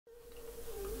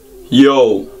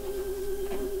Yo,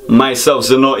 myself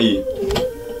Zanotti,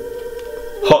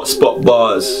 hotspot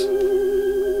bars,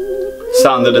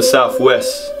 sound of the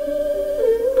southwest.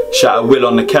 Shout out Will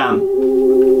on the cam,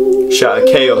 shout out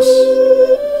Chaos.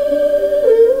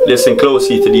 Listen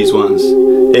closely to these ones.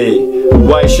 Hey,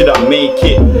 why should I make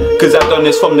it? Cause I've done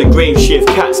this from the grave shift.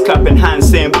 Cats clapping hands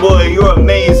saying, boy, you're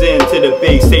amazing. To the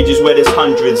big stages where there's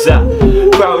hundreds at.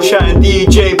 Crowd shouting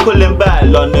DJ, pulling back.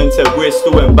 London to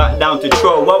Bristol and back down to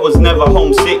Trow. I was never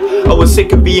homesick, I was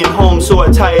sick of being home. So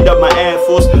I tied up my Air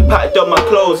Force, packed up my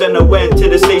clothes, and I went to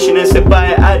the station and said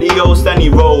bye, adios, Danny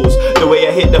Rose. The way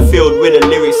I hit the field with the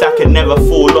lyrics, I can never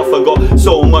fall off. I got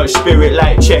so much spirit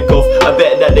like Chekhov. I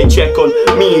bet that they check on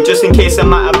me just in case I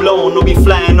might have blown or be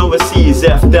flying overseas.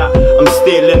 After that, I'm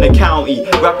still in the county,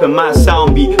 rapping my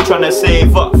sound beat, trying to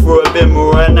save up for a Beamer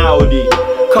or an Audi.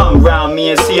 Come round me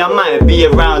and see, I might be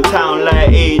around town like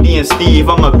AD and Steve.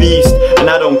 I'm a beast and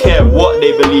I don't care what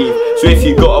they believe. So if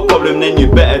you got a problem then you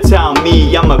better tell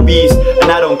me. I'm a beast and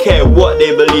I don't care what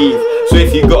they believe. So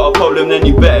if you got a problem then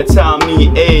you better tell me,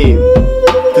 ayy.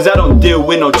 Cause I don't deal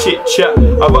with no chit chat.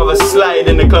 I'd rather slide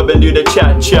in the club and do the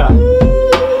chat chat.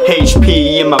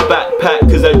 HP in my backpack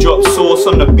cause I drop sauce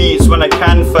on the beats when I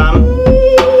can, fam.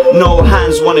 No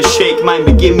hands wanna shake mine,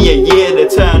 but give me a year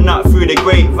to turn up through the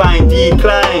grapevine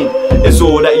decline. It's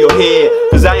all that you'll hear,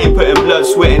 cause I ain't putting blood,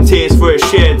 sweat and tears for a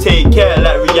share. Take care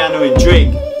like Rihanna and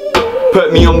Drake.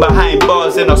 Put me on behind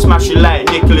bars and I'll smash it like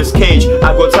Nicolas Cage.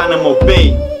 I got Animal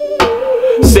Bay.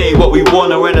 Say what we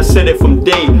wanna when I said it from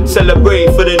day. Celebrate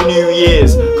for the New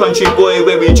Year's. Country boy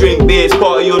where we drink beers.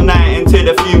 Party all night until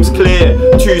the fumes clear.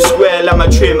 2 square like my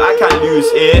trim, I can't lose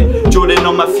here. Jordan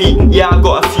on my feet, yeah I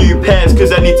got a few pairs.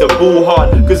 Cause I need to ball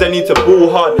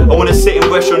hard, I wanna sit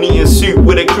in restaurant eating soup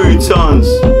with the croutons.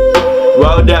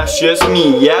 Well that's just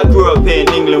me, yeah I grew up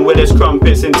in England where there's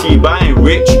crumpets and tea. But I ain't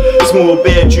rich, small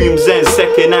bedrooms and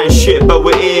second hand shit. But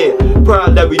we're here,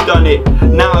 proud that we done it.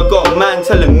 Now I got a man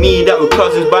telling me that we're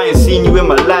cousins. But I ain't seen you in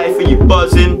my life, are you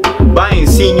buzzing? But I ain't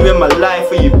seen you in my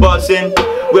life, are you buzzing?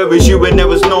 Where was you when there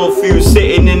was no food?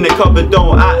 Sitting in the cupboard,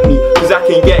 don't at me, cause I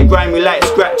can get grimy like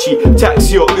Scratchy.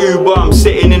 Taxi or Uber, I'm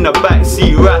sitting in the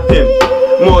backseat rapping.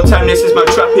 More time, this is my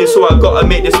trapping, so I gotta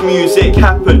make this music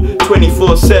happen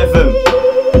 24/7.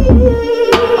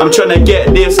 I'm tryna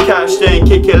get this cash, then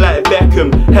kick it like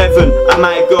Beckham. Heaven, I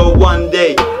might go one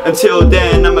day. Until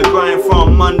then, I'ma grind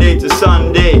from Monday to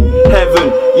Sunday.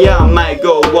 Heaven, yeah, I might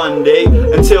go one day.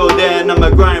 Until then, I'ma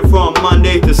grind from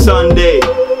Monday to Sunday.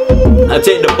 I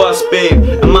take the bus, babe,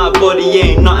 and my body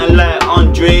ain't nothing like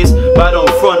Andre's. But I don't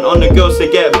front on the girls to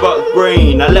get buck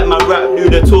brain. I let my rap do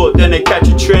the talk, then they catch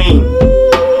a train.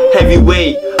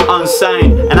 Heavyweight,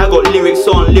 unsigned, and I got lyrics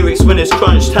on lyrics when it's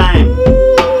crunch time.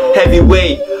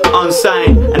 Heavyweight,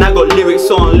 unsigned, and I got lyrics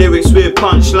on lyrics with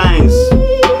punchlines.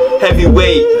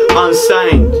 Heavyweight,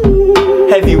 unsigned,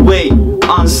 heavyweight,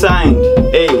 unsigned.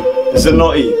 Hey,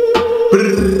 Zanotti.